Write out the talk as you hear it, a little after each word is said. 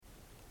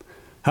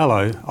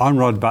Hello, I'm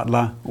Rod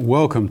Butler.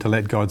 Welcome to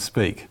Let God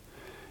Speak.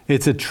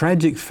 It's a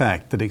tragic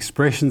fact that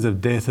expressions of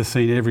death are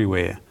seen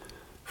everywhere,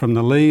 from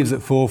the leaves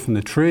that fall from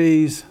the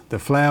trees, the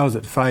flowers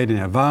that fade in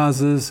our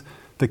vases,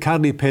 the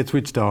cuddly pets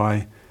which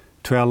die,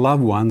 to our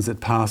loved ones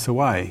that pass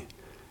away.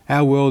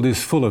 Our world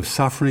is full of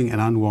suffering and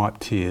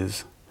unwiped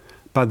tears.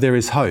 But there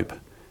is hope.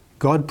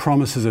 God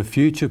promises a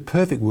future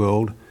perfect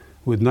world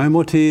with no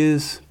more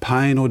tears,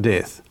 pain or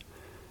death.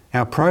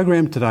 Our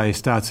program today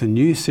starts a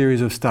new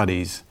series of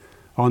studies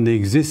on the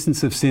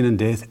existence of sin and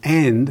death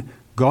and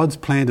God's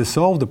plan to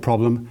solve the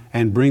problem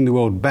and bring the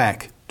world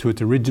back to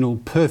its original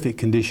perfect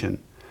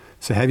condition.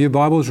 So have your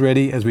Bibles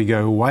ready as we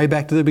go way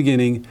back to the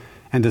beginning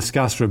and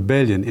discuss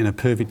rebellion in a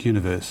perfect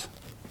universe.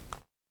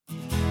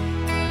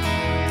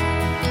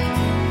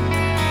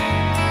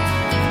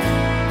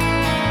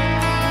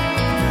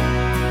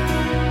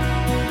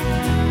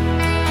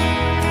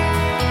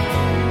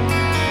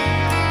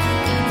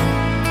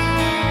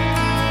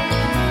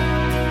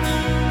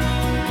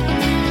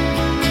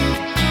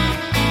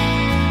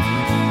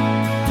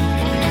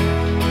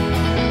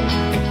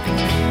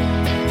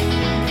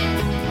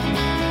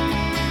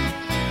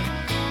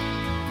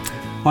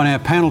 On our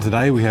panel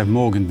today we have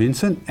Morgan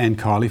Vincent and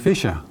Kylie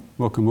Fisher.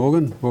 Welcome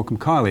Morgan, welcome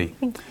Kylie.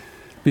 Thank you.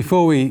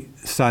 Before we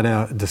start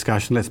our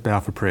discussion, let's bow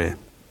for prayer.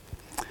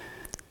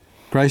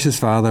 Gracious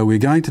Father, we're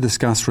going to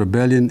discuss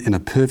rebellion in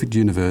a perfect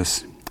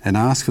universe and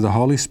ask for the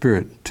Holy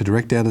Spirit to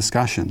direct our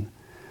discussion.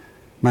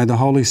 May the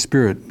Holy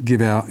Spirit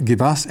give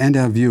us and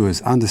our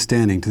viewers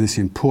understanding to this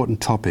important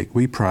topic.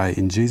 We pray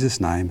in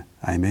Jesus' name,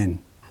 amen.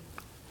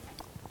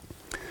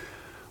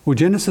 Well,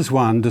 Genesis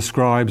 1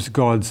 describes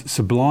God's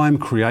sublime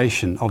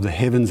creation of the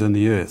heavens and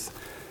the earth.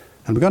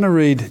 And we're going to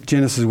read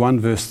Genesis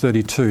 1 verse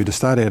 32 to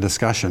start our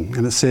discussion.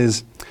 And it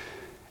says,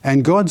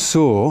 "And God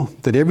saw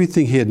that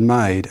everything he had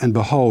made, and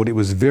behold, it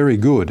was very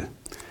good.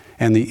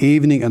 And the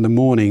evening and the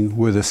morning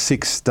were the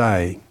sixth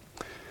day."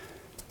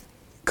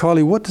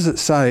 Kylie, what does it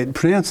say? It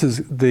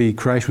pronounces the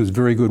creation was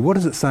very good. What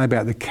does it say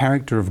about the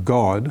character of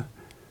God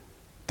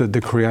that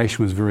the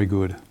creation was very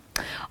good?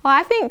 Well,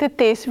 I think that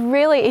this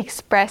really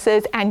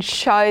expresses and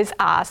shows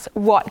us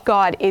what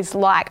God is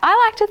like. I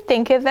like to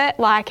think of it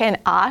like an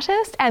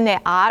artist and their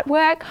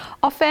artwork.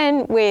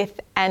 Often with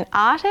an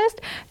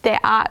artist, their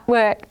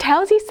artwork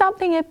tells you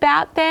something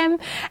about them.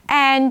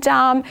 And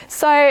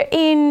so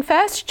in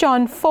 1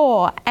 John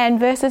 4 and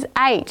verses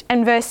 8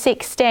 and verse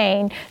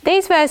 16,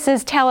 these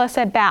verses tell us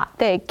about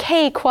the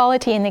key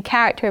quality in the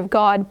character of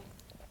God.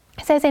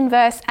 It says in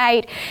verse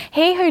 8,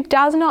 "He who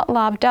does not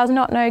love does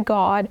not know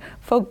God,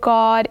 for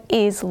God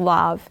is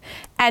love."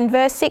 And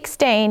verse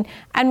 16,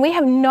 "And we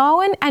have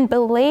known and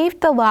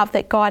believed the love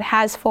that God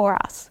has for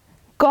us.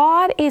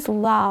 God is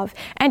love,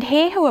 and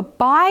he who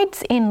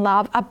abides in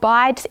love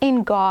abides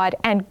in God,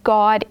 and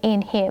God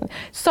in him."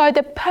 So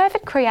the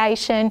perfect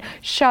creation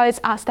shows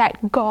us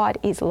that God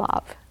is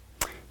love.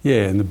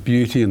 Yeah, and the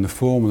beauty and the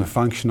form and the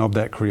function of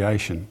that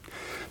creation.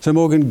 So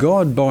Morgan,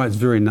 love by its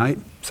very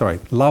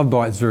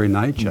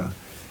nature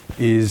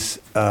is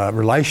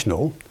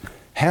relational.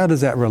 How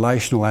does that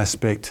relational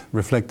aspect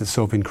reflect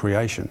itself in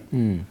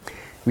creation?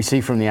 We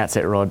see from the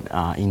outset, Rod,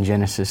 in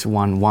Genesis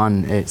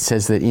 1:1, it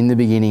says that in the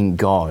beginning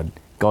God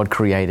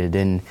created,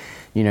 and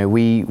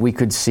we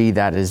could see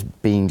that as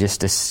being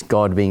just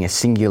God being a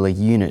singular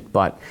unit,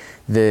 but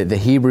the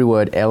Hebrew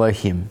word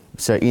Elohim,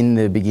 so in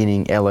the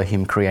beginning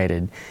Elohim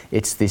created,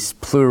 it's this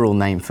plural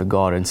name for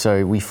God. And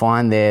so we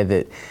find there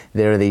that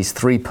there are these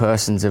three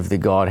persons of the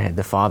Godhead,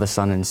 the Father,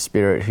 Son and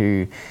Spirit,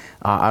 who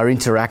are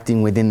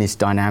interacting within this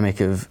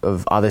dynamic of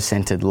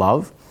other-centered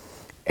love.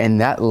 And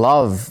that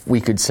love,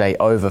 we could say,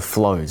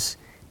 overflows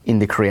in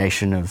the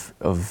creation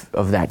of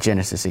that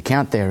Genesis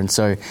account there. And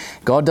so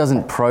God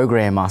doesn't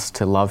program us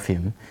to love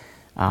him,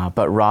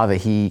 but rather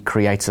he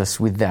creates us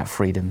with that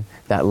freedom,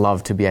 that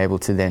love, to be able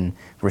to then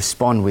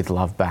respond with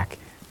love back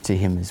to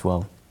him as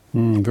well.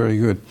 Very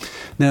good.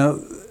 Now,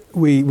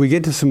 we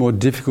get to some more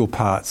difficult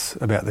parts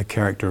about the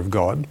character of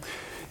God.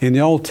 In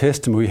the Old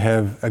Testament, we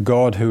have a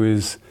God who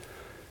is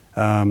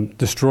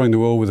destroying the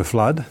world with a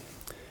flood,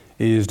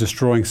 is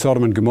destroying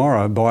Sodom and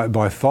Gomorrah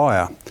by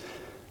fire.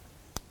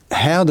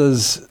 How do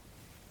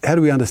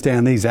we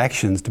understand these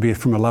actions to be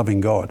from a loving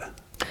God?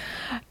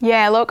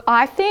 Yeah, look,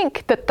 I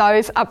think that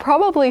those are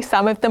probably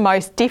some of the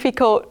most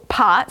difficult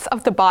parts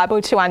of the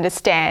Bible to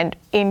understand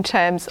in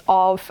terms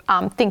of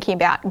thinking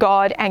about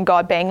God and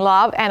God being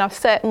love. And I've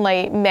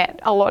certainly met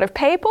a lot of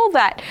people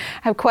that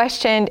have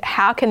questioned,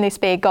 how can this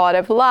be a God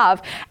of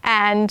love?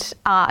 And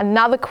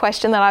another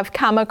question that I've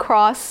come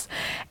across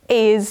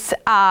is,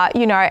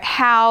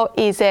 how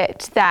is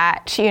it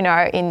that,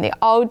 in the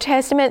Old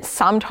Testament,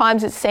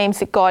 sometimes it seems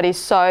that God is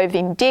so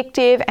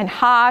vindictive and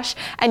harsh,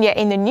 and yet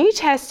in the New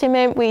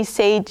Testament we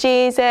see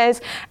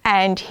Jesus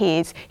and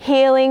he's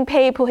healing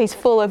people, he's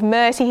full of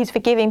mercy, he's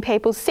forgiving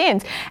people's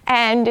sins.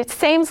 And it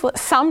seems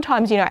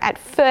sometimes, at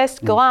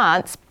first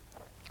glance,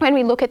 when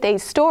we look at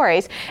these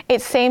stories,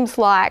 it seems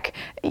like,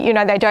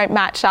 they don't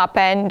match up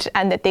and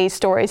that these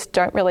stories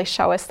don't really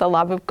show us the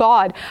love of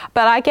God.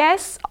 But I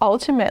guess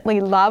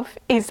ultimately love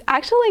is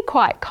actually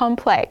quite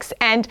complex.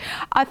 And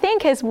I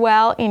think as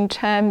well in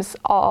terms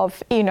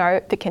of,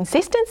 the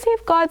consistency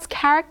of God's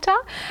character,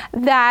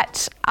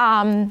 that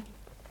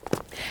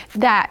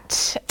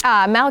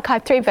Malachi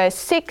 3 verse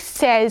 6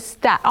 says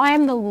that I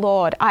am the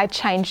Lord, I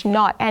change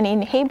not. And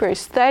in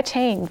Hebrews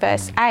 13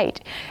 verse 8,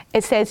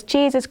 it says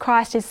Jesus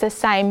Christ is the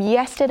same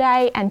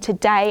yesterday and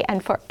today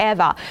and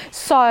forever.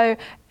 So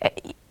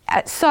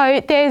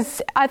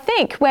there's, I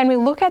think, when we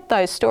look at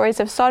those stories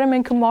of Sodom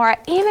and Gomorrah,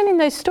 even in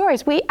those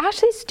stories, we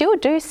actually still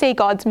do see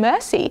God's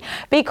mercy,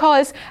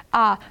 because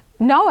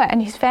Noah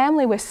and his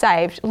family were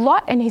saved,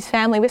 Lot and his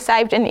family were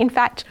saved, and in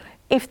fact,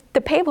 if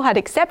the people had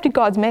accepted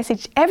God's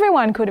message,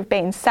 everyone could have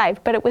been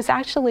saved, but it was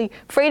actually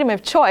freedom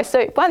of choice.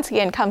 So once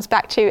again, comes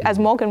back to, as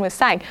Morgan was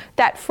saying,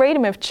 that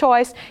freedom of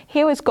choice.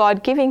 Here was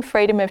God giving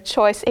freedom of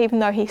choice, even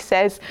though he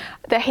says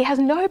that he has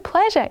no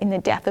pleasure in the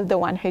death of the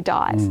one who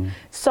dies.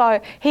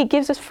 So he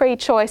gives us free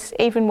choice,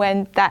 even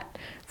when that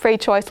free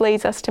choice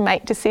leads us to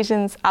make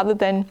decisions other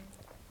than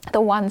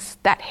the ones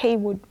that he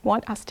would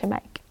want us to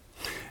make.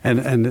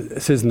 And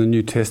it says in the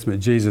New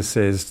Testament, Jesus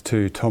says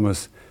to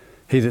Thomas,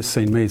 "He that's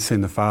seen me has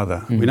seen the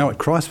Father." We know what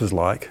Christ was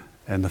like,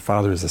 and the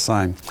Father is the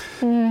same.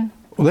 Well,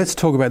 let's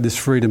talk about this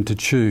freedom to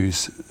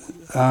choose.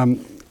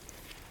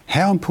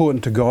 How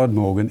important to God,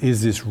 Morgan,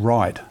 is this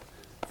right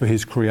for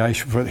his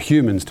creation, for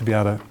humans to be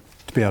able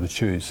to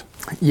choose?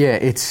 Yeah,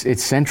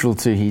 it's central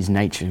to his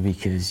nature,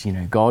 because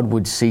God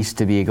would cease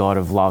to be a God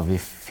of love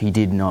if he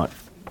did not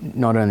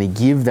only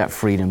give that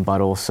freedom but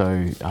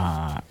also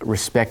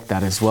respect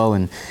that as well.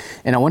 And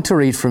I want to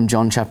read from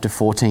John chapter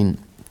 14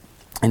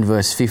 and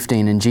verse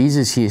 15, and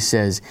Jesus here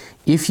says,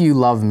 "If you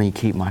love me,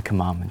 keep my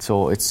commandments."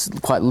 Or it's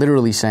quite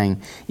literally saying,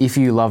 if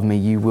you love me,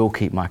 you will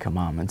keep my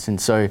commandments.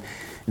 And so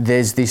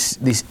there's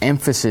this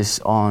emphasis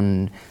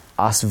on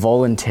us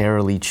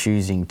voluntarily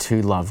choosing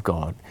to love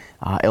God.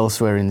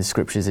 Elsewhere in the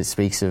scriptures it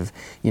speaks of,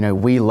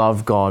 we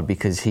love God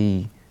because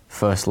he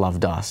first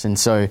loved us. And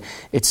so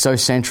it's so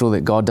central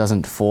that God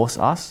doesn't force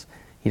us.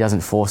 He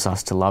doesn't force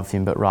us to love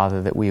him, but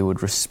rather that we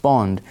would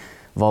respond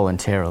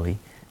voluntarily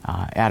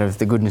out of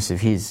the goodness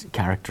of his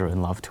character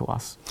and love to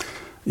us.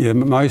 Yeah,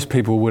 most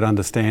people would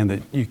understand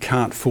that you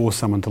can't force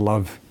someone to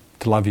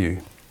love you.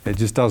 It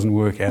just doesn't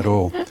work at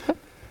all.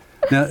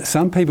 Now,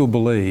 some people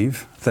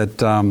believe that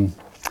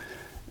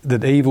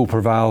that evil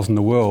prevails in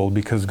the world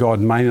because God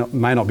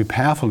may not be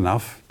powerful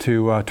enough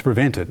to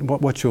prevent it.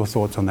 What's your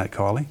thoughts on that,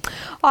 Kylie?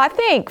 I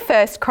think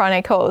 1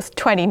 Chronicles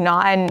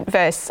 29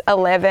 verse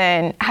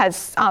 11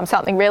 has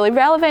something really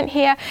relevant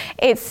here.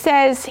 It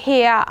says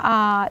here,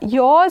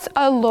 "Yours,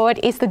 O Lord,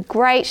 is the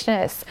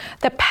greatness,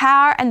 the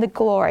power and the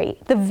glory,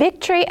 the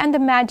victory and the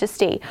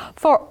majesty,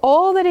 for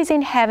all that is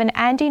in heaven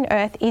and in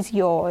earth is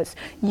yours.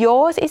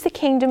 Yours is the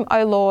kingdom,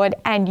 O Lord,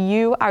 and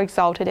you are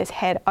exalted as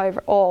head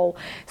over all."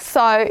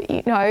 So,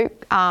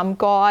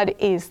 God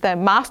is the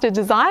master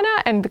designer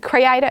and the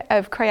creator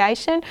of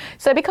creation.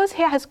 So because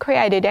he has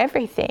created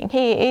everything,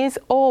 he is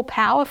all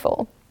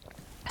powerful.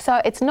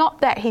 So it's not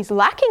that he's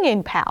lacking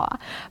in power,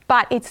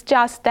 but it's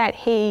just that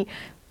he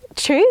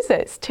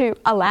chooses to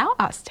allow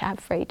us to have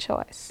free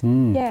choice.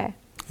 Yeah.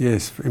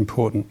 Yes,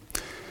 important.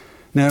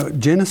 Now,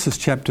 Genesis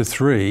chapter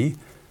 3,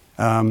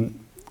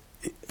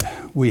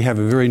 we have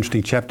a very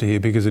interesting chapter here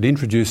because it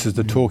introduces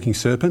the talking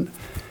serpent.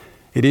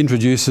 It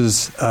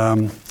introduces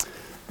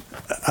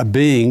a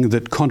being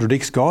that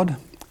contradicts God,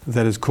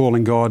 that is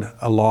calling God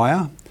a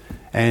liar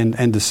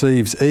and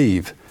deceives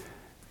Eve.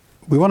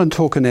 We want to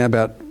talk now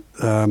about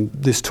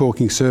this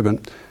talking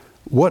serpent.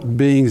 What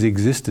beings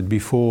existed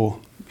before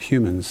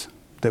humans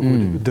that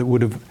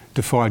would have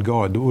defied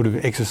God, that would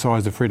have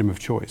exercised the freedom of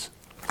choice?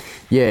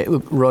 Yeah,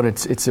 look, Rod,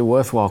 it's a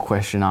worthwhile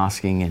question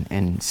asking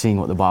and seeing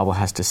what the Bible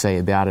has to say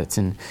about it.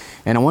 And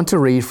I want to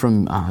read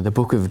from the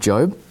book of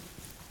Job.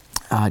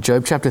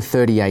 Job chapter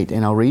 38,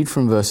 and I'll read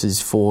from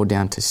verses 4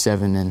 down to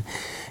 7,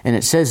 and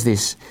it says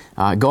this,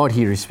 God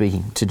here is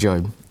speaking to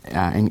Job,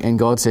 and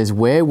God says,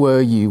 "Where were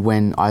you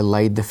when I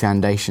laid the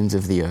foundations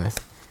of the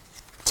earth?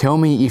 Tell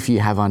me if you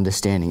have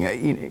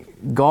understanding."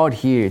 God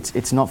here,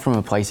 it's not from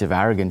a place of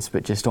arrogance,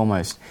 but just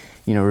almost,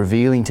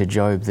 revealing to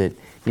Job that,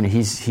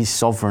 he's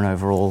sovereign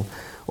over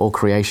all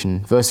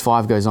creation. Verse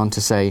 5 goes on to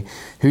say,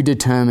 "Who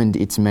determined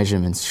its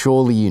measurements?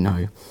 Surely you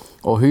know.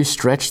 Or who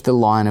stretched the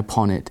line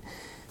upon it?"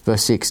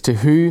 Verse 6,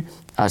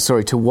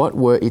 to what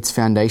were its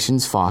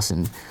foundations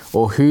fastened?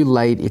 Or who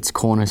laid its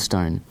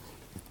cornerstone?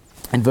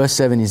 And verse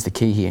 7 is the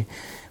key here.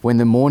 "When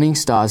the morning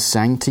stars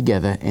sang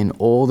together and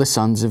all the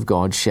sons of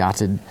God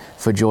shouted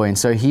for joy." And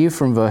so here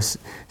from verse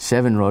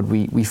 7, Rod,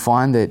 we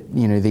find that,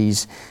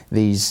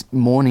 these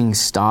morning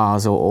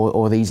stars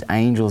or these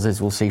angels, as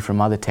we'll see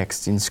from other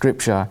texts in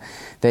Scripture,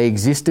 they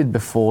existed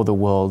before the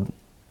world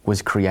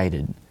was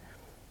created.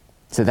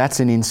 So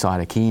that's a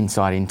key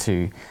insight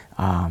into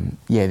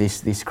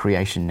this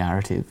creation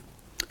narrative.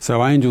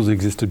 So angels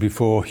existed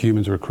before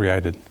humans were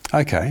created.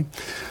 Okay.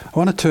 I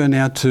want to turn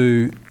now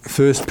to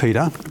 1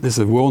 Peter. This is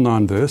a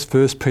well-known verse.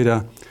 1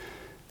 Peter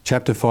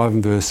chapter 5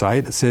 and verse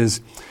 8. It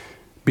says,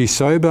 "Be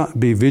sober,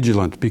 be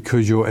vigilant,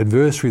 because your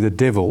adversary the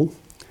devil,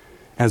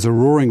 as a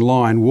roaring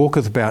lion,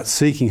 walketh about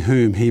seeking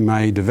whom he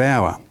may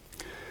devour."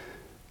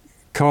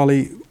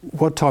 Kylie,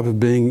 what type of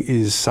being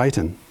is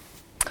Satan?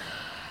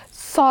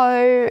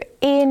 So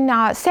in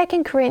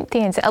 2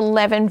 Corinthians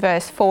 11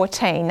 verse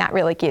 14, that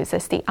really gives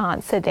us the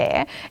answer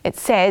there. It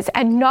says,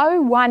 "And no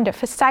wonder,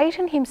 for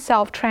Satan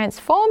himself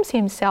transforms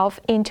himself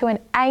into an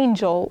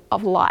angel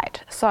of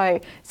light." So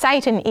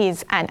Satan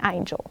is an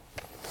angel.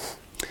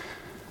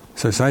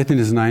 So Satan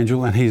is an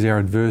angel and he's our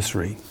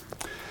adversary.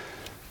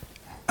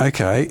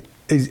 Okay,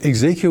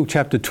 Ezekiel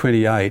chapter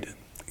 28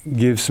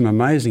 gives some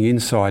amazing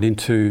insight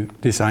into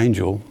this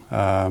angel,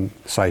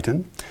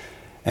 Satan.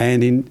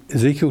 And in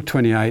Ezekiel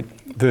 28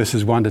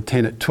 verses 1 to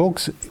 10, it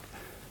talks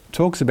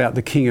about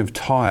the king of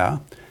Tyre.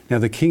 Now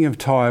the king of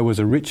Tyre was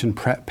a rich and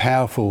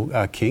powerful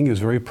king. He was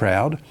very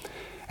proud.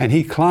 And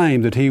he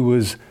claimed that he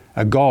was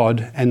a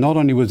god. And not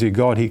only was he a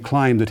god, he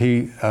claimed that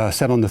he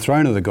sat on the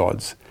throne of the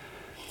gods.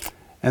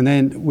 And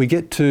then we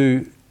get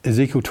to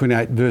Ezekiel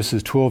 28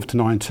 verses 12 to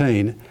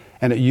 19,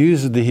 and it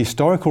uses the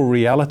historical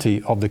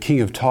reality of the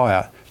king of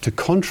Tyre to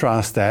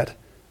contrast that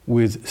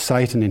with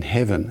Satan in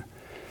heaven.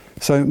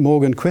 So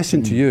Morgan,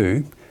 question to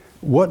you,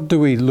 what do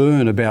we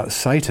learn about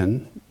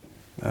Satan,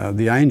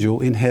 the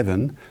angel in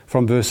heaven,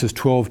 from verses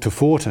 12 to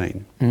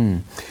 14?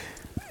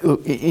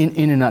 Look,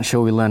 in a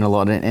nutshell, we learn a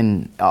lot,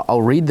 and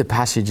I'll read the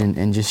passage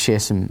and just share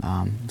some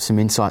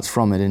insights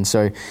from it. And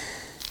so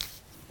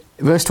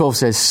verse 12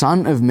 says,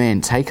 "Son of man,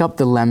 take up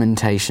the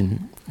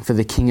lamentation for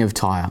the king of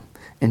Tyre,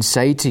 and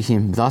say to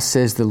him, thus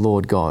says the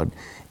Lord God."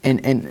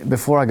 And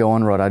before I go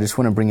on, Rod, I just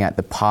want to bring out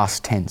the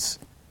past tense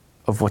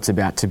of what's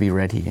about to be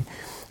read here.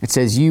 It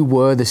says, "You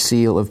were the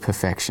seal of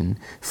perfection,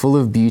 full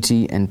of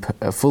beauty and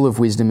full of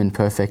wisdom and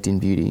perfect in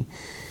beauty.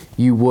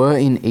 You were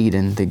in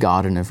Eden, the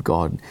garden of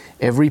God.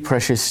 Every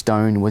precious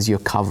stone was your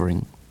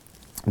covering.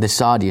 The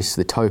sardius,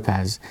 the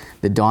topaz,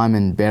 the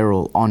diamond,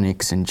 beryl,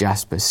 onyx and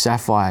jasper,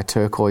 sapphire,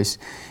 turquoise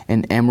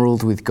and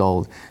emerald with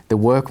gold. The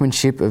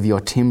workmanship of your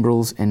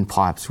timbrels and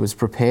pipes was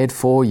prepared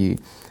for you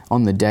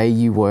on the day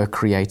you were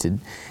created."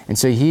 And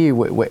so here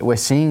we're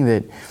seeing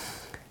that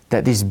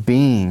this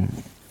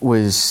being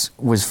was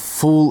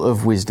full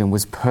of wisdom,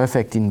 was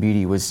perfect in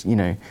beauty, was,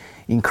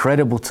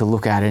 incredible to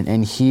look at it.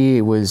 And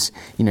here was,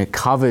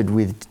 covered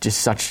with just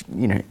such,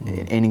 an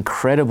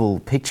incredible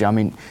picture. I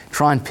mean,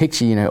 try and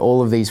picture,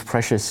 all of these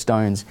precious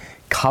stones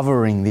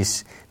covering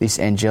this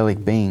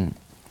angelic being.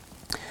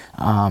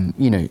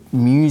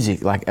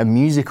 Music, like a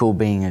musical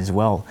being as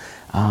well.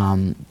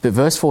 But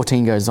verse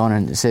 14 goes on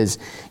and it says,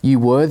 "You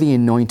were the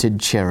anointed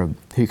cherub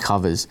who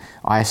covers.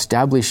 I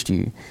established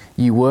you.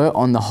 You were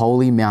on the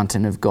holy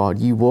mountain of God.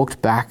 You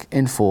walked back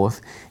and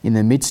forth in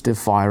the midst of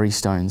fiery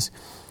stones."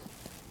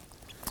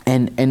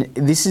 And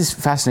this is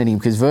fascinating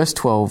because verse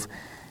 12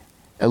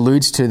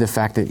 alludes to the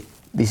fact that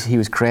he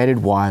was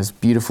created wise,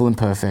 beautiful and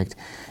perfect.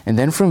 And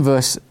then from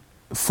verse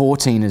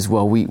 14 as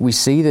well, we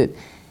see that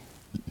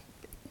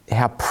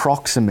how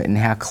proximate and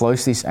how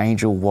close this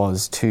angel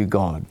was to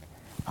God.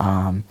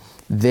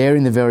 They're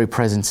in the very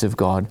presence of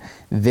God.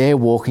 They're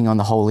walking on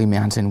the holy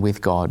mountain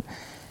with God.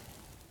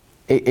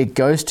 It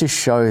goes to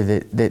show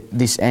that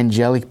this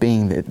angelic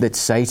being, that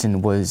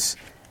Satan was,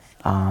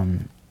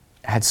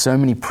 had so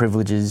many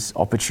privileges,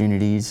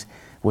 opportunities,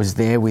 was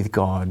there with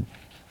God,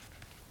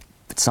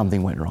 but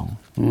something went wrong.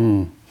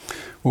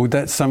 Well,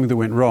 that's something that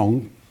went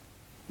wrong.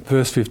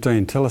 Verse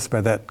 15, tell us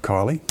about that,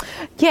 Kylie.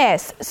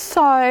 Yes,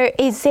 so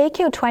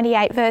Ezekiel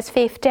 28 verse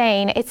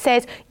 15, it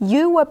says,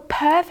 "You were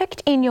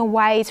perfect in your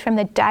ways from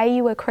the day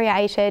you were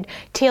created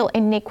till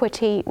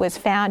iniquity was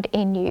found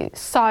in you."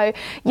 So,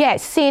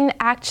 yes, sin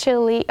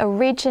actually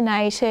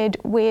originated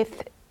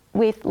with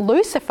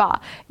Lucifer,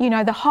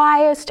 the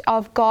highest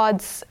of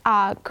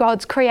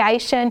God's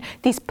creation,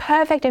 this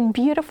perfect and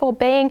beautiful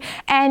being.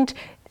 And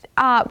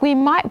we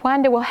might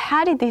wonder, well,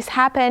 how did this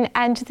happen?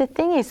 And the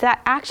thing is,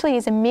 that actually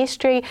is a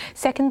mystery.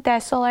 2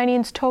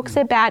 Thessalonians talks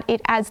about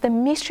it as the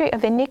mystery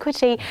of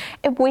iniquity.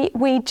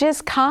 We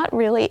just can't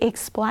really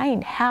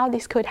explain how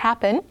this could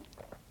happen,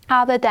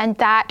 other than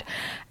that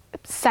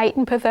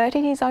Satan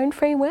perverted his own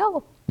free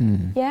will.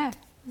 Yeah,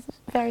 it's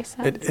very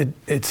sad.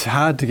 It's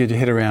hard to get your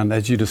head around,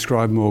 as you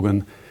described,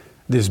 Morgan,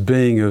 this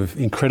being of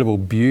incredible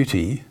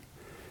beauty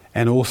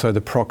and also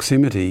the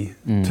proximity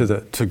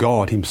to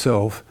God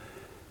himself.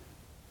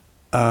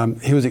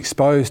 He was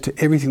exposed to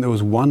everything that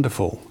was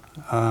wonderful,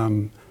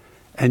 and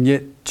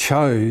yet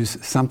chose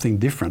something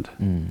different.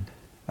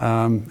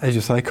 As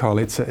you say, Kyle,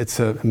 it's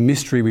a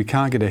mystery we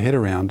can't get our head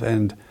around,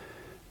 and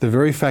the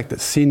very fact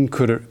that sin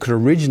could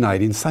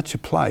originate in such a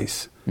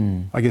place,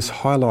 I guess,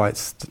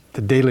 highlights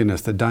the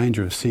deadliness, the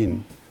danger of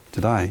sin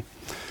today.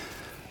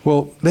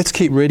 Well, let's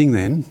keep reading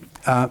then.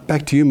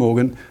 Back to you,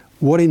 Morgan.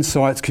 What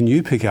insights can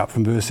you pick up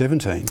from verse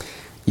 17?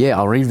 Yeah,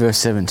 I'll read verse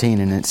 17,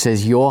 and it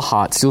says, "Your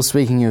heart," still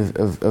speaking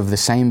of the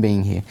same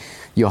being here,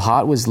 Your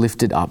heart was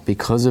lifted up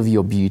because of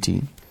your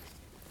beauty.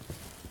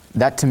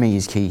 That to me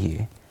is key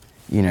here.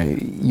 You know,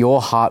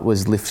 your heart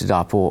was lifted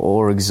up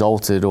or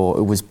exalted, or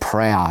it was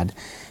proud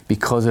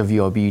because of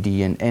your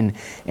beauty.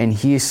 And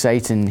here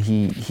Satan,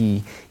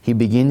 he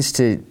begins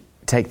to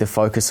take the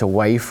focus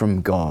away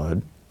from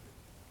God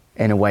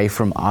and away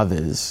from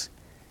others,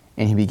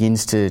 and he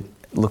begins to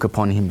look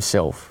upon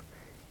himself.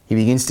 He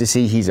begins to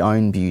see his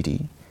own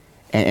beauty,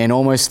 and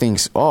almost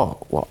thinks, "Oh,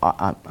 well,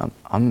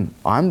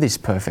 I'm this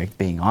perfect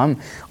being.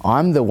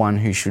 I'm the one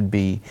who should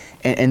be."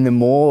 And the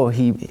more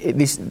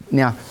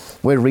now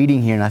we're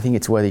reading here, and I think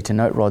it's worthy to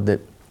note, Rod, that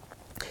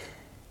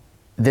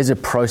there's a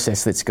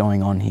process that's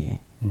going on here.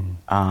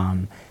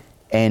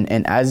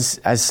 And as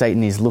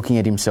Satan is looking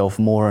at himself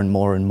more and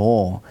more and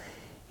more,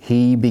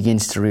 he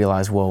begins to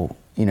realize, well,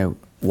 you know,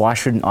 why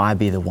shouldn't I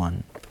be the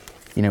one?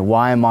 You know,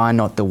 why am I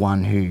not the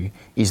one who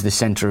is the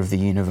center of the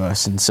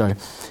universe? And so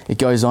it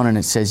goes on and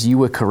it says,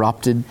 you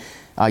corrupted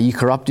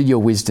your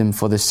wisdom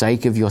for the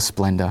sake of your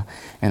splendor,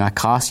 and I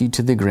cast you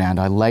to the ground.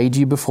 I laid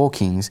you before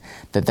kings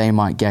that they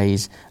might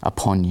gaze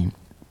upon you.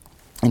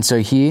 And so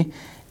here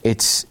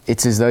it's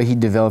as though he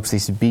develops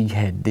this big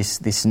head, this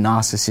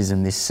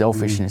narcissism, this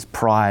selfishness,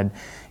 pride,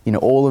 you know,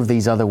 all of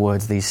these other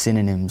words, these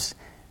synonyms.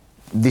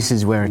 This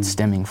is where it's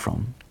stemming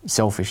from,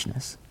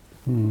 selfishness.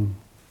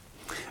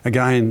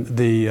 Again,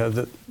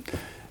 the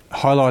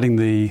highlighting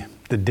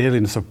the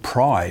deadliness of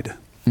pride,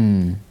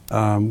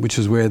 which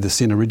is where the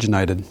sin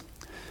originated.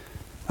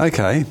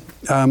 Okay,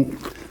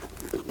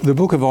 the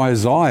book of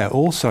Isaiah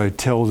also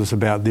tells us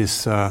about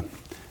this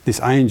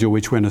angel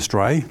which went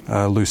astray,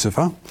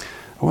 Lucifer.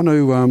 I want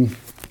to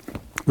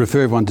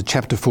refer everyone to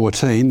chapter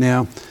 14.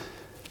 Now,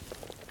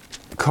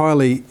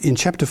 Kylie, in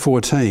chapter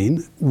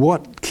 14,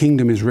 what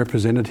kingdom is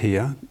represented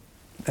here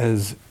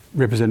as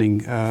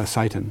representing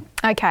Satan?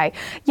 Okay,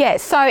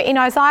 yes, so in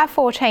Isaiah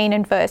 14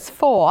 and verse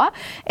 4,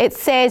 it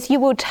says, you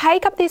will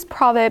take up this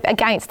proverb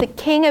against the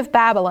king of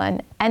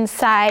Babylon and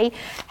say,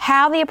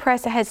 how the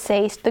oppressor has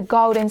ceased, the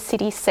golden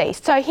city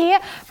ceased. So here,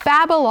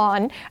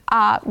 Babylon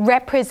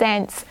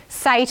represents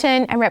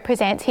Satan and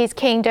represents his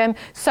kingdom.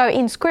 So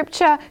in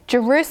Scripture,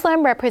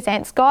 Jerusalem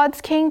represents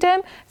God's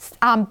kingdom.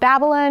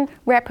 Babylon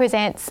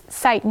represents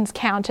Satan's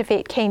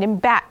counterfeit kingdom.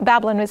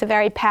 Babylon was a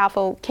very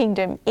powerful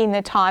kingdom in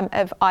the time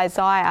of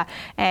Isaiah.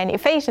 And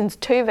Ephesians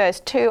 2 verse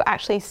 2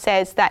 actually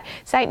says that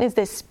Satan is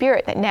the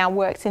spirit that now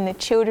works in the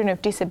children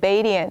of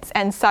disobedience.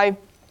 And so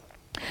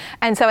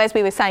as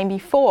we were saying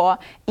before,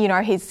 you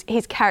know, his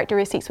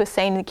characteristics were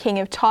seen in the king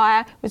of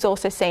Tyre, was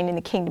also seen in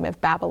the kingdom of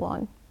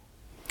Babylon.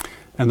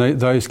 And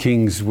those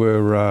kings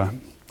were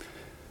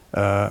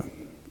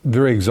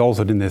very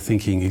exalted in their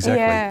thinking,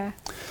 exactly. Yeah.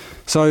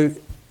 So,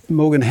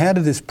 Morgan, how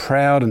did this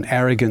proud and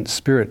arrogant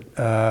spirit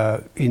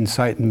in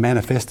Satan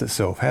manifest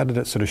itself? How did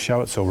it sort of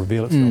show itself,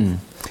 reveal itself?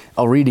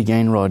 I'll read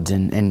again, Rod,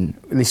 and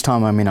this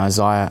time I'm in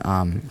Isaiah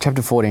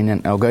chapter 14,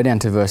 and I'll go down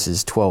to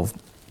verses 12.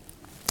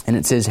 And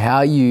it says,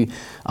 how you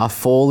are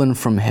fallen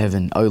from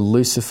heaven, O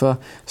Lucifer,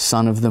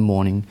 son of the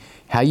morning,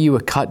 how you were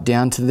cut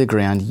down to the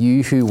ground,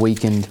 you who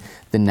weakened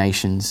the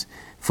nations.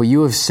 For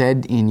you have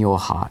said in your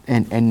heart,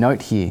 and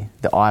note here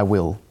the I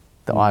will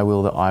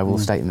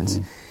statements.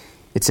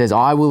 It says,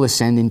 I will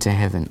ascend into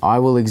heaven. I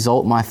will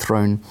exalt my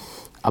throne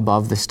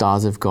above the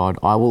stars of God.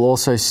 I will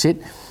also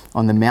sit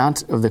on the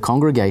mount of the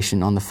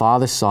congregation on the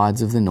farthest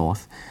sides of the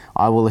north.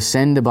 I will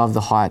ascend above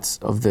the heights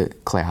of the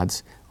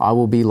clouds. I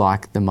will be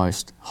like the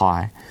Most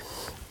High.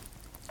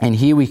 And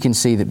here we can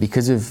see that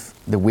because of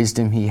the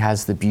wisdom he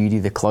has, the beauty,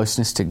 the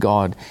closeness to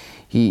God,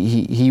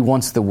 he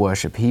wants the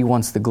worship, he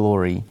wants the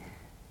glory.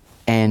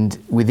 And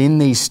within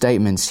these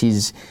statements,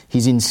 he's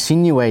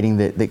insinuating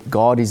that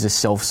God is a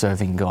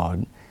self-serving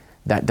God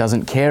that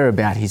doesn't care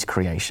about his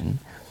creation.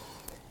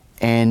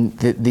 And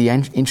the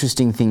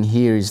interesting thing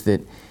here is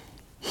that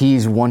he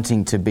is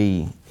wanting to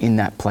be in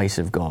that place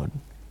of God.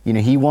 You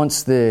know, he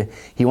wants the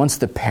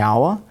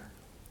power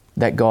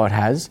that God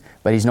has,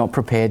 but he's not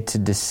prepared to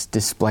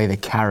display the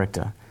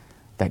character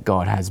that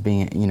God has,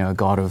 being, you know, a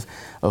God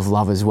of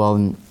love as well.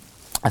 And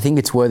I think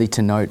it's worthy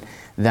to note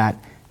that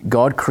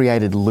God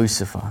created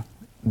Lucifer,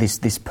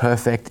 this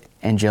perfect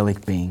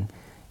angelic being,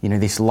 you know,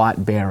 this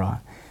light bearer.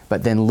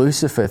 But then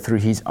Lucifer, through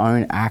his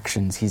own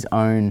actions, his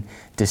own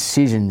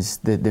decisions,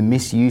 the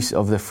misuse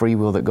of the free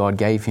will that God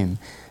gave him,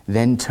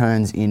 then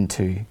turns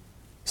into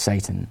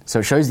Satan. So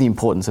it shows the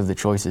importance of the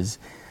choices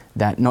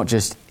that not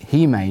just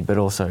he made, but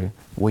also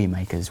we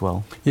make as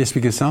well. Yes,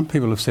 because some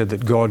people have said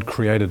that God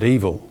created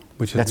evil,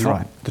 which is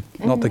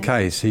not the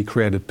case. He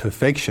created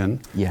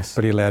perfection, yes,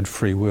 but he allowed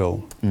free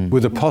will,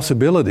 with the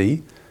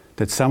possibility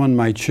that someone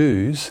may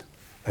choose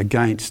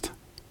against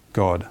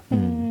God,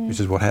 which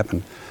is what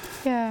happened.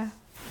 Yeah.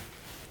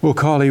 Well,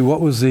 Kylie,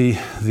 what was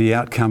the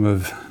outcome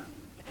of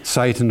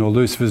Satan or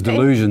Lucifer's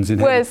delusions in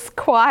heaven? It was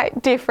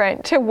quite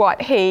different to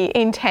what he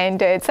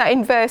intended. So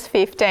in verse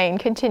 15,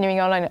 continuing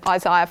on in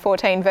Isaiah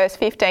 14, verse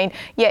 15,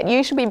 yet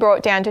you shall be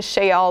brought down to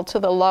Sheol, to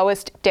the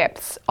lowest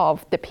depths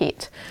of the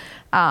pit.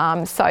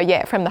 From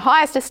the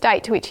highest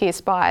estate to which he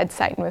aspired,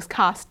 Satan was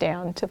cast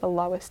down to the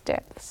lowest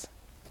depths.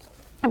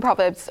 And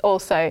Proverbs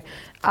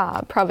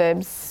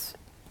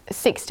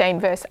 16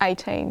 verse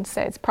 18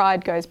 says,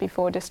 pride goes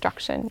before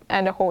destruction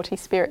and a haughty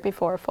spirit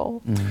before a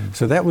fall.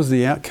 So that was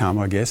the outcome,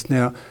 I guess.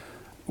 Now,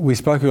 we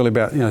spoke earlier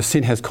about,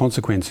 sin has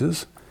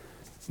consequences.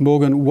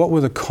 Morgan, what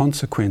were the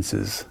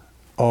consequences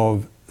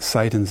of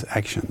Satan's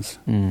actions?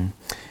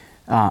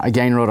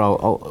 Again,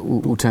 Rod,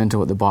 we'll turn to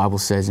what the Bible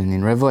says. And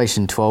in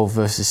Revelation 12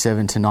 verses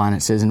 7 to 9,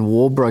 it says, and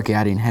war broke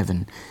out in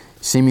heaven,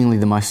 seemingly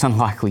the most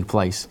unlikely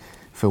place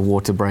for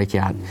war to break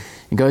out.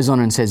 It goes on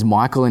and says,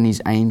 Michael and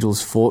his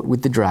angels fought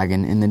with the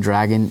dragon, and the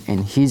dragon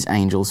and his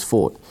angels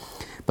fought.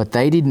 But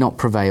they did not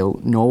prevail,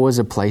 nor was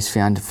a place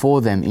found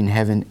for them in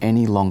heaven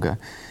any longer.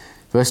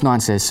 Verse 9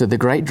 says, so the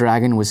great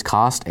dragon was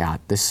cast out,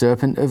 the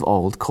serpent of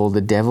old, called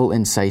the devil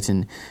and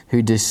Satan,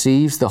 who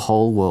deceives the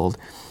whole world.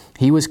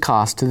 He was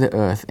cast to the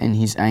earth, and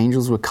his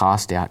angels were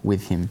cast out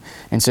with him.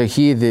 And so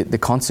here the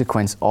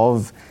consequence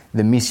of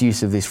the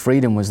misuse of this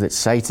freedom was that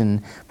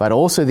Satan, but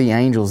also the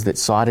angels that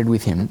sided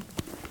with him.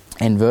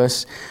 And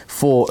verse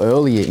 4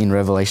 earlier in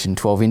Revelation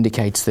 12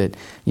 indicates that,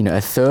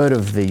 a third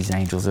of these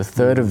angels, a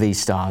third of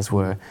these stars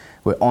were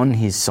on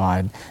his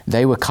side.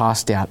 They were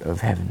cast out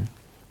of heaven.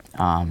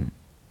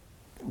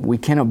 We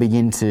cannot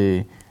begin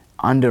to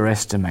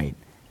underestimate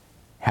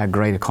how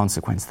great a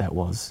consequence that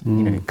was.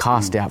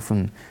 Cast out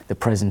from the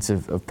presence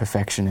of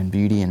perfection and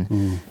beauty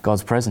and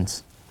God's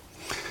presence.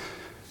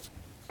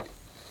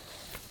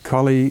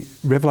 Kylie,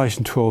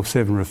 Revelation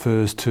 12:7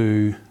 refers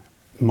to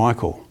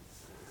Michael.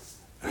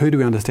 Who do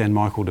we understand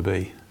Michael to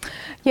be?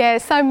 Yeah,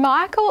 so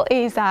Michael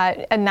is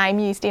a name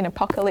used in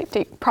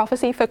apocalyptic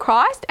prophecy for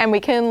Christ, and we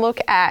can look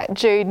at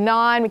Jude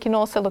 9, we can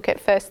also look at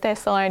 1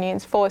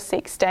 Thessalonians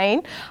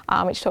 4:16,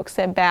 which talks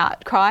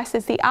about Christ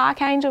as the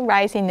archangel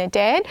raising the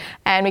dead,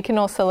 and we can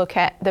also look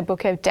at the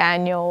book of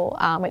Daniel,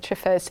 which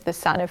refers to the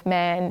Son of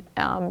Man,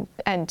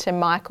 and to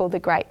Michael, the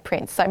great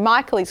prince. So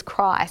Michael is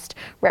Christ,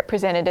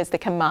 represented as the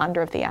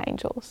commander of the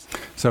angels.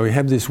 So we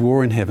have this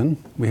war in heaven,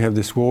 we have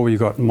this war where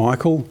you've got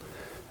Michael,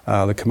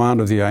 the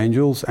commander of the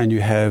angels, and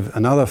you have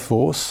another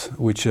force,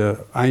 which are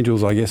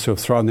angels, I guess, who have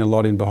thrown their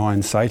lot in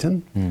behind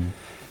Satan.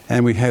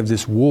 And we have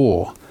this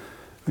war.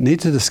 We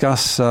need to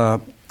discuss the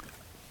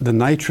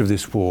nature of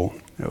this war.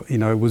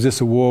 Was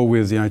this a war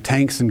with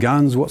tanks and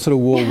guns? What sort of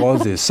war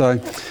was this? So,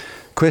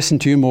 question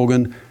to you,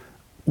 Morgan,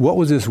 what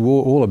was this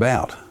war all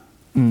about?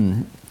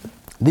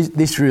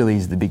 This really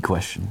is the big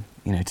question,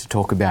 to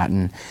talk about.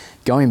 And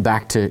going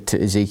back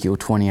to Ezekiel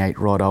 28,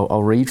 Rod,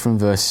 I'll read from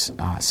verse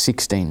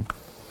 16.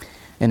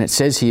 And it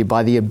says here,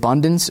 by the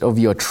abundance of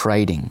your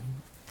trading,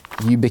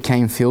 you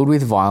became filled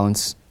with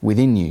violence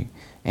within you,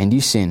 and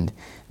you sinned.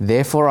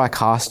 Therefore I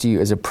cast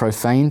you as a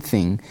profane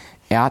thing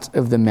out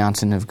of the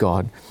mountain of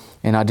God,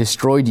 and I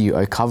destroyed you,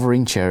 O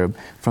covering cherub,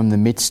 from the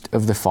midst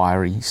of the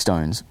fiery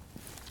stones.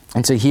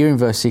 And so here in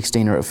verse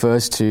 16 it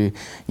refers to,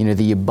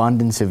 the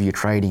abundance of your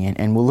trading,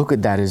 and we'll look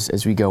at that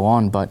as we go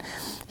on. But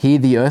here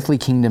the earthly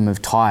kingdom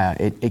of Tyre,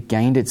 it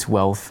gained its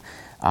wealth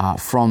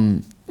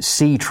from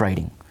sea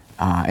trading.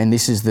 And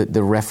this is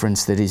the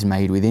reference that is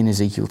made within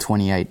Ezekiel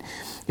 28.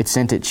 It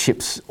sent its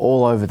ships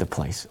all over the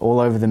place, all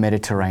over the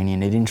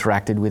Mediterranean. It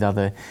interacted with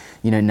other,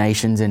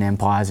 nations and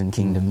empires and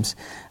kingdoms.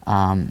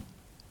 It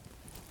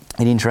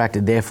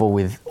interacted, therefore,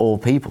 with all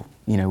people,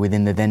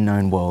 within the then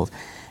known world.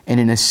 And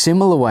in a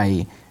similar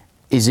way,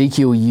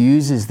 Ezekiel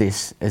uses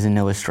this as an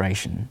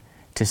illustration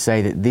to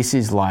say that this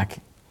is like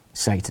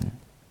Satan.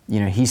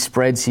 He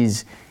spreads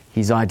his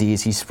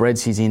ideas, he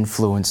spreads his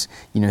influence,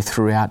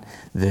 throughout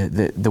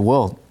the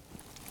world.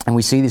 And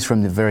we see this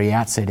from the very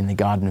outset in the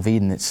Garden of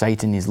Eden, that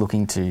Satan is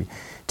looking to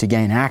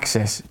gain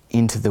access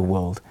into the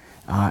world.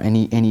 And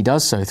he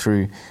does so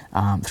through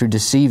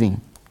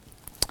deceiving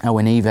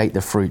when Eve ate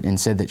the fruit and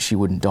said that she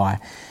wouldn't die.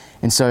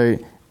 And so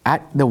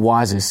at the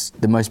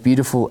wisest, the most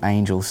beautiful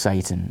angel,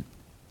 Satan,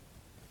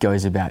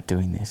 goes about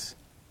doing this.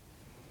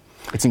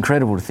 It's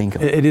incredible to think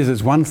of. It is.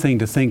 It's one thing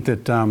to think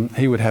that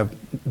he would have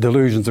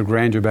delusions of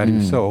grandeur about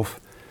himself,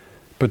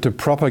 but to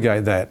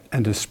propagate that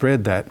and to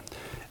spread that.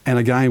 And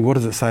again, what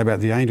does it say about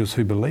the angels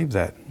who believe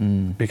that?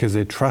 Because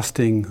they're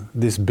trusting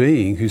this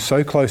being who's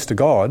so close to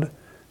God,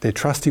 they're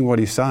trusting what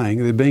he's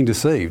saying, they're being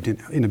deceived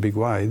in a big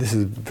way. This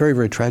is very,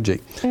 very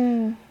tragic.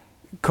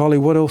 Kylie,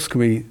 what else can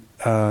we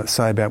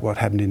say about what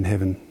happened in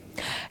heaven?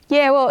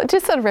 Yeah, well,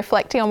 just sort of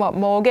reflecting on what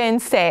Morgan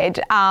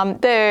said,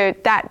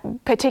 that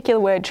particular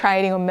word,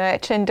 trading or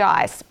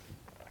merchandise,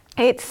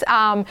 it's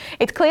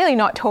clearly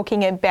not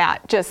talking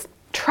about just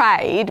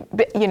trade,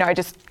 but,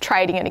 just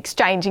trading and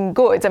exchanging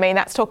goods. I mean,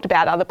 that's talked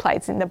about other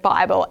places in the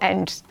Bible,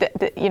 and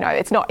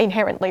it's not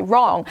inherently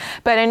wrong.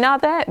 But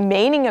another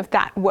meaning of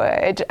that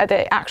word,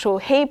 the actual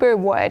Hebrew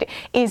word,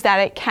 is that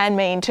it can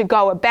mean to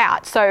go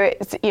about. So,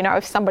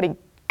 if somebody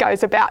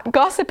goes about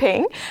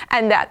gossiping,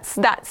 and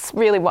that's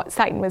really what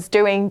Satan was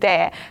doing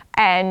there.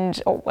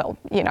 And,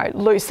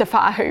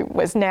 Lucifer, who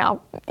was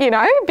now,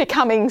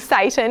 becoming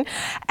Satan.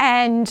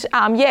 And,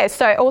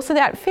 so also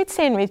that fits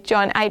in with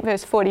John 8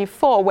 verse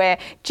 44, where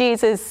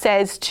Jesus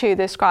says to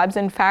the scribes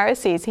and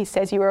Pharisees, he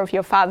says, you are of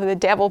your father the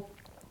devil.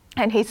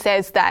 And he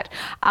says that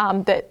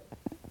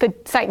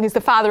that Satan is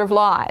the father of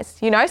lies,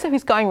 you know, so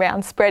he's going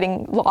around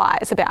spreading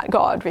lies about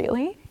God,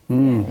 really.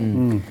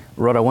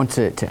 Rod, I want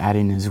to add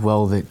in as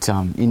well that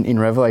in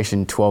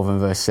Revelation 12 and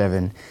verse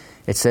 7,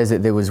 it says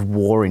that there was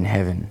war in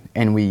heaven.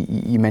 And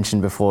you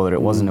mentioned before that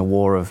it wasn't a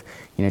war of,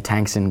 you know,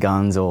 tanks and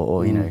guns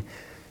or you know,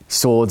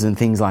 swords and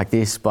things like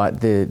this, but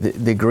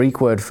the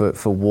Greek word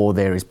for war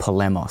there is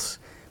polemos,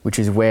 which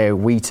is where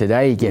we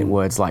today get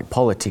words like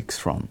politics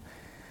from.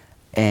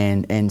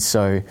 And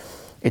so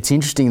it's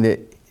interesting that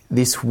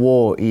this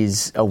war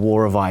is a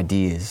war of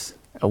ideas,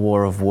 a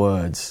war of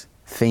words,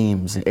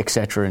 themes,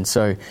 etc. And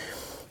so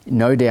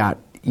no doubt,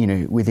 you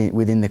know,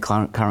 within the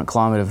current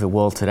climate of the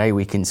world today,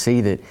 we can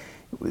see that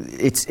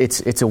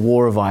it's a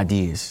war of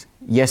ideas.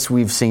 Yes,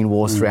 we've seen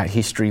wars throughout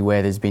history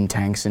where there's been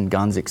tanks and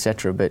guns,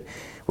 etc., but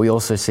we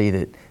also see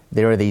that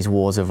there are these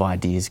wars of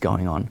ideas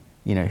going on.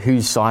 You know,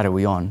 whose side are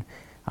we on?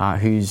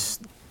 Whose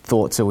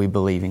thoughts are we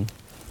believing?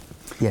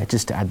 Yeah,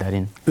 just to add that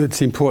in. It's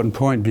an important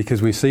point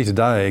because we see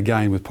today,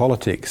 again with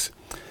politics,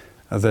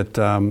 that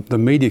the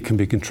media can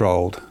be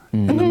controlled.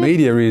 And the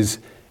media is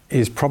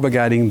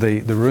propagating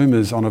the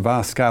rumours on a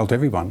vast scale to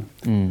everyone.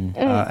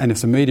 And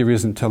if the media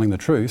isn't telling the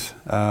truth,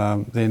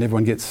 then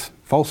everyone gets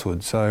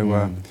falsehood.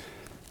 So,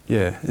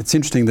 yeah, it's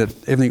interesting that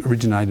everything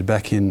originated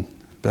back in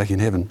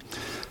heaven.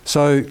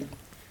 So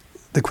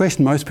the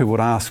question most people would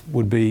ask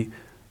would be,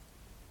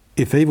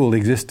 if evil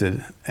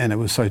existed and it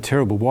was so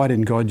terrible, why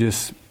didn't God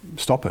just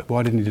stop it?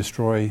 Why didn't he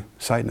destroy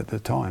Satan at the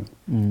time?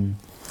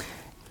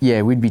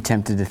 Yeah, we'd be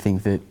tempted to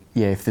think that,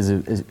 yeah, if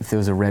there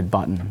was a red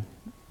button,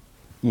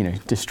 you know,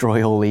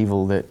 destroy all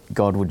evil, that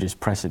God would just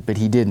press it, but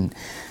he didn't.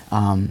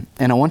 And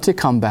I want to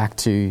come back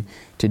to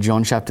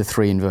John chapter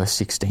 3 and verse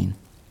 16.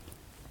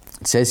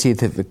 It says here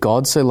that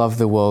God so loved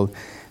the world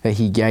that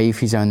he gave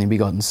his only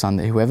begotten Son,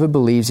 that whoever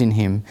believes in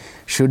him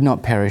should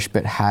not perish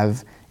but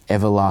have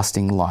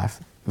everlasting life.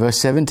 Verse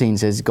 17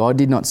 says, God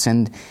did not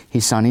send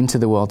his Son into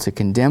the world to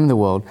condemn the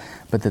world,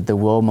 but that the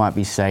world might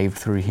be saved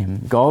through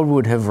him. God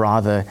would have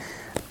rather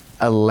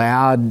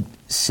allowed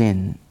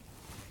sin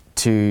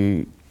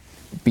to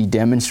be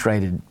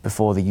demonstrated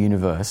before the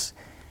universe,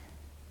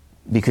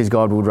 because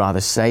God would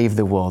rather save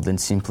the world than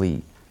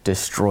simply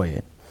destroy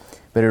it.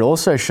 But it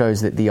also shows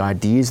that the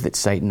ideas that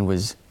Satan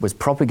was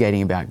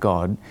propagating about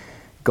God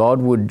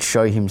would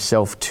show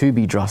himself to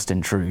be just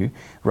and true,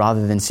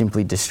 rather than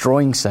simply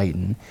destroying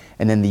Satan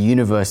and then the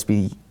universe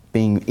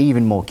being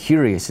even more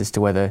curious as to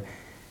whether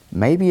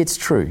maybe it's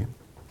true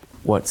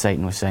what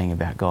Satan was saying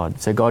about God.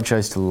 So God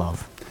chose to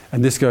love.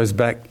 And this goes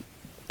back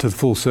to the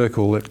full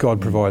circle that God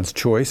provides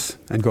choice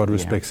and God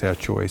respects our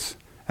choice,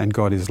 and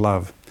God is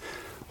love.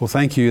 Well,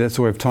 thank you. That's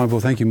all we have time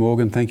for. Thank you,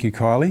 Morgan. Thank you,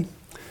 Kylie.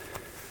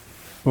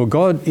 Well,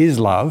 God is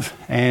love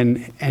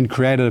and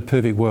created a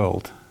perfect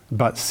world.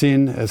 But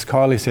sin, as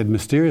Kylie said,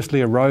 mysteriously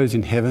arose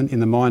in heaven in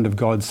the mind of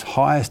God's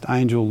highest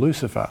angel,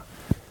 Lucifer.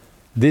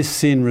 This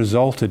sin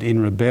resulted in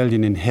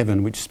rebellion in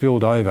heaven, which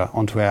spilled over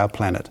onto our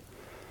planet.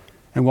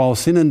 And while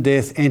sin and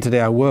death entered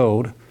our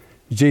world,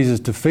 Jesus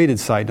defeated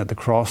Satan at the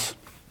cross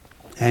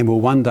and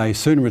will one day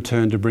soon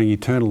return to bring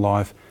eternal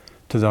life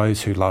to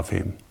those who love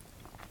him.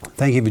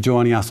 Thank you for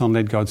joining us on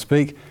Let God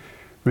Speak.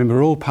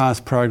 Remember, all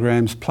past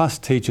programs plus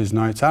teachers'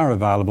 notes are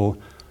available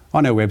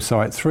on our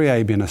website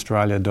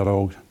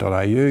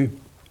 3abnaustralia.org.au.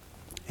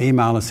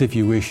 Email us if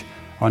you wish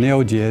on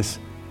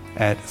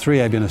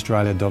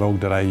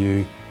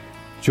lgs@3abnaustralia.org.au.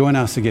 Join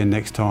us again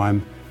next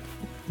time.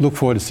 Look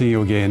forward to seeing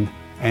you again,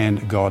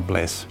 and God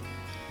bless.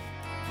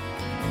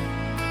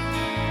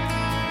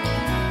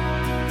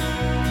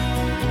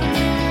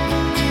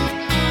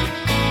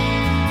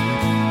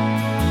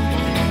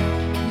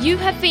 You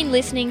have been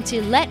listening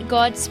to Let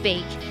God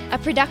Speak, a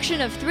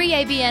production of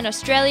 3ABN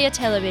Australia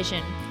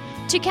Television.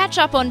 To catch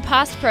up on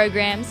past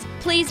programs,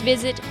 please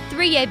visit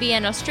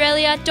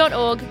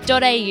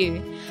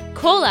 3abnaustralia.org.au.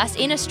 Call us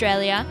in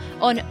Australia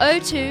on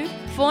 02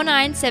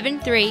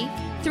 4973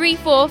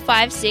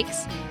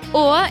 3456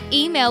 or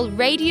email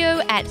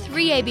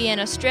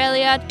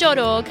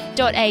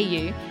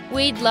radio@3abnaustralia.org.au.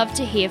 We'd love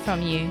to hear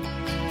from you.